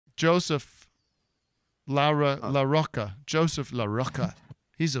Joseph La Rocca. Joseph La Rocca.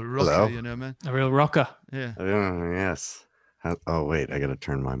 He's a rocker, Hello? you know, man. A real rocker. Yeah. Yes. Oh, wait. I got to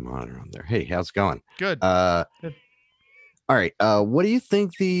turn my monitor on there. Hey, how's it going? Good. Good. All right. What do you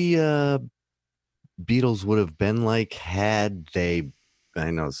think the Beatles would have been like had they,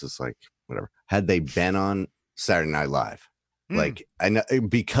 I know this is like, whatever, had they been on Saturday Night Live? Like, I know,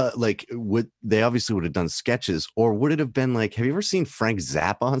 because like they obviously would have done sketches, or would it have been like, have you ever seen Frank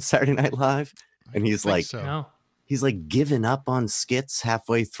Zappa on Saturday Night Live? And he's like, No. he's like giving up on skits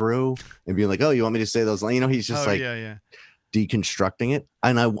halfway through and being like, oh, you want me to say those lines? You know, he's just deconstructing it.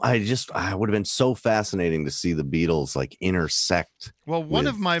 And I would have been so fascinating to see the Beatles like intersect. Well, one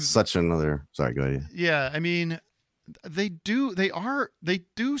of my such another, sorry, go ahead. Yeah, I mean, they do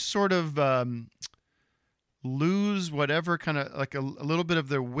sort of lose whatever kind of like a little bit of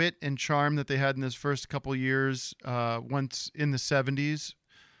their wit and charm that they had in this first couple years once in the 70s.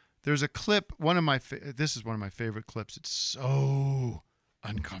 There's a clip, this is one of my favorite clips. It's so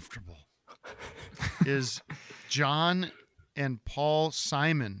uncomfortable. Is John and Paul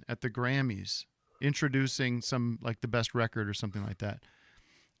Simon at the Grammys introducing some like the best record or something like that.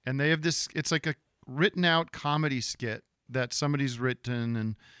 And they have this, it's like a written out comedy skit that somebody's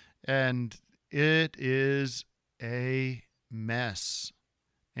written and it is a mess.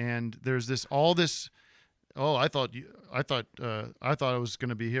 And there's I thought I was going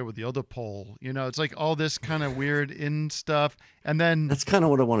to be here with the other pole. You know, it's like all this kind of weird in stuff. And then that's kind of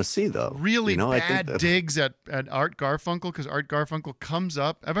what I want to see, though. Really bad digs at Art Garfunkel, because Art Garfunkel comes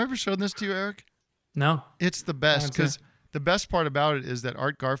up. Have I ever shown this to you, Eric? No. It's the best, because the best part about it is that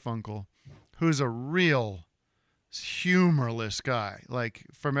Art Garfunkel, who's a real humorless guy, like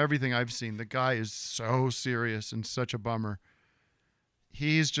from everything I've seen, the guy is so serious and such a bummer.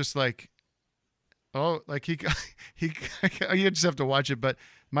 He's just like, you just have to watch it. But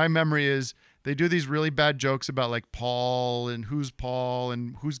my memory is they do these really bad jokes about like Paul and who's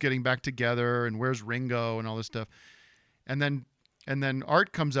getting back together and where's Ringo and all this stuff. And then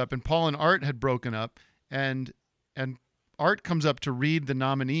Art comes up, and Paul and Art had broken up, and Art comes up to read the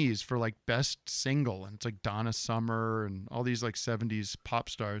nominees for like best single, and it's like Donna Summer and all these like 70s pop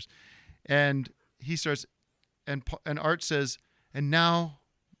stars. And he starts, and Art says, and now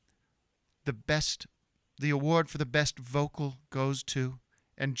the award for the best vocal goes to,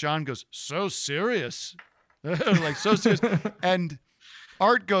 and John goes, so serious. Like so serious. And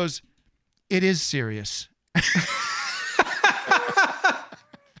Art goes, it is serious.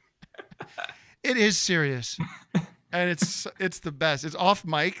 It is serious. And it's the best. It's off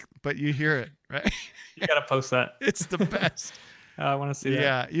mic, but you hear it, right? You got to post that. It's the best. I want to see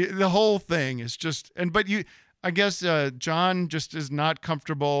that. Yeah, the whole thing is just, I guess John just is not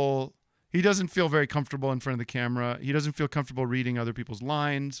comfortable. He doesn't feel very comfortable in front of the camera. He doesn't feel comfortable reading other people's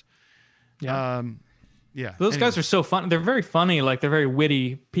lines. Yeah. Yeah. Those guys are so fun. They're very funny. Like, they're very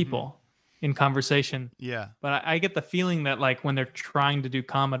witty people in conversation. Yeah. But I get the feeling that like when they're trying to do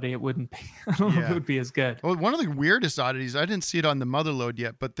comedy, it wouldn't be, I don't know if it would be as good. Well, one of the weirdest oddities, I didn't see it on the Motherlode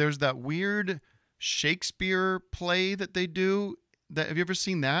yet, but there's that weird Shakespeare play that they do. Have you ever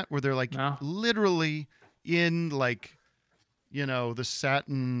seen that? Where they're like literally in like, the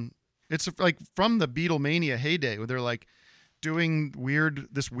satin. It's like from the Beatlemania heyday, where they're like doing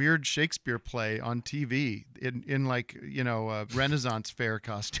this weird Shakespeare play on TV in like, Renaissance fair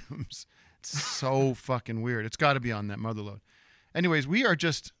costumes. It's so fucking weird. It's got to be on that Motherlode. Anyways, we are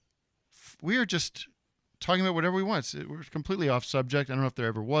just talking about whatever we want. We're completely off subject. I don't know if there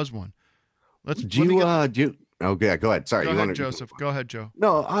ever was one. Okay, go ahead. Sorry. Go ahead, Joseph. Go ahead, Joe.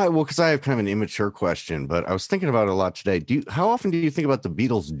 No, because I have kind of an immature question, but I was thinking about it a lot today. How often do you think about the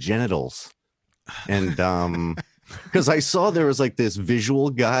Beatles' genitals? And because I saw there was like this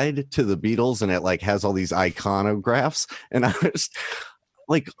visual guide to the Beatles, and it like has all these iconographs, and I was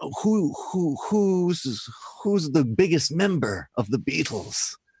like, who's the biggest member of the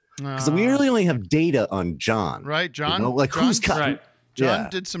Beatles? Because we really only have data on John, right? John, who's cut? Right. John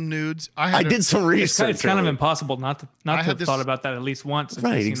did some nudes. I did some research. It's kind of impossible not to have thought about that at least once.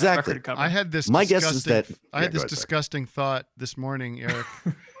 Right, exactly. I had this. My guess is that I had this disgusting thought this morning, Eric.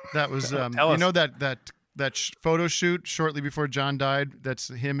 That was that photo shoot shortly before John died. That's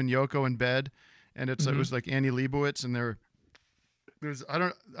him and Yoko in bed, and it was like Annie Leibovitz, and there's I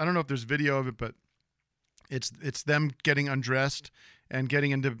don't know if there's video of it, but it's them getting undressed and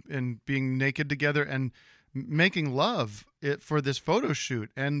getting into and being naked together and making love for this photo shoot.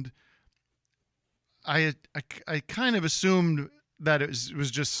 And I kind of assumed that it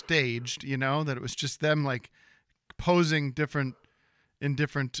was just staged, that it was just them like posing in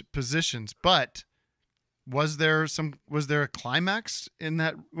different positions. But Was there a climax in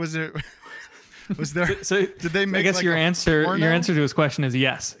that? Was there? Was there? So Did they make? I guess like your a answer porno? to his question is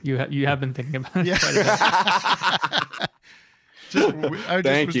yes. You have been thinking about it. Yeah. Quite a bit. I just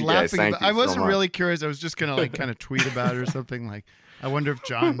Thank was you, guys. laughing. Thank about, you I so wasn't much. really curious. I was just gonna like kind of tweet about it or something. Like, I wonder if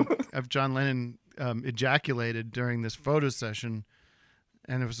John Lennon ejaculated during this photo session,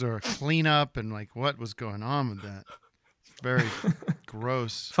 and was there a cleanup and like what was going on with that? It's very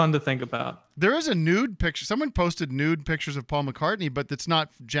gross. Fun to think about. There is a nude picture. Someone posted nude pictures of Paul McCartney, but it's not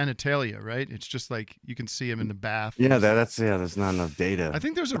genitalia, right? It's just like you can see him in the bath. Yeah, there's not enough data. I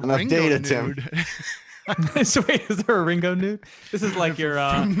think there's a Enough Ringo data, nude Tim. So wait, is there a Ringo nude? This is like your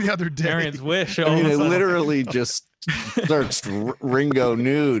from the other day. Arian's wish. I all mean, of a I sudden. literally just searched Ringo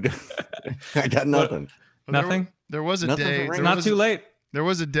nude. I got nothing. Nothing. There was a Nothing day. for there Not was- too late. There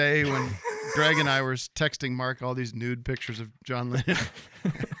was a day when Greg and I were texting Mark all these nude pictures of John Lennon,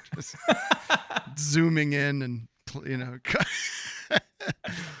 just zooming in and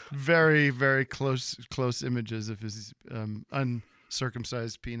very, very close images of his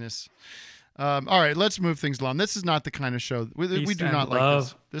uncircumcised penis. All right, let's move things along. This is not the kind of show we Peace do and not like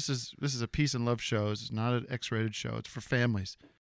love. this. This is a peace and love show. This is not an X-rated show. It's for families.